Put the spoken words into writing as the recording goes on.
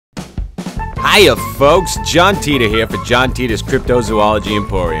Hiya folks, John Titor here for John Titor's Cryptozoology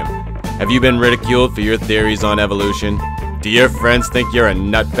Emporium. Have you been ridiculed for your theories on evolution? Do your friends think you're a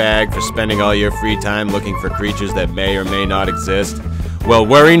nutbag for spending all your free time looking for creatures that may or may not exist? Well,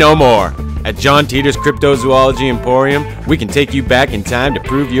 worry no more. At John Titor's Cryptozoology Emporium, we can take you back in time to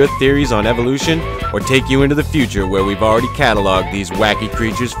prove your theories on evolution, or take you into the future where we've already cataloged these wacky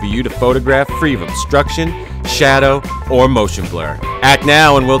creatures for you to photograph free of obstruction, shadow, or motion blur. Act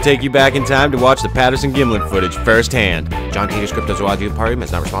now and we'll take you back in time to watch the Patterson-Gimlin footage firsthand. John Titor's Cryptozoology Emporium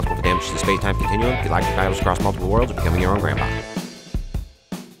is not responsible for damage to the space-time continuum. If you like to travel across multiple worlds, or becoming your own grandpa.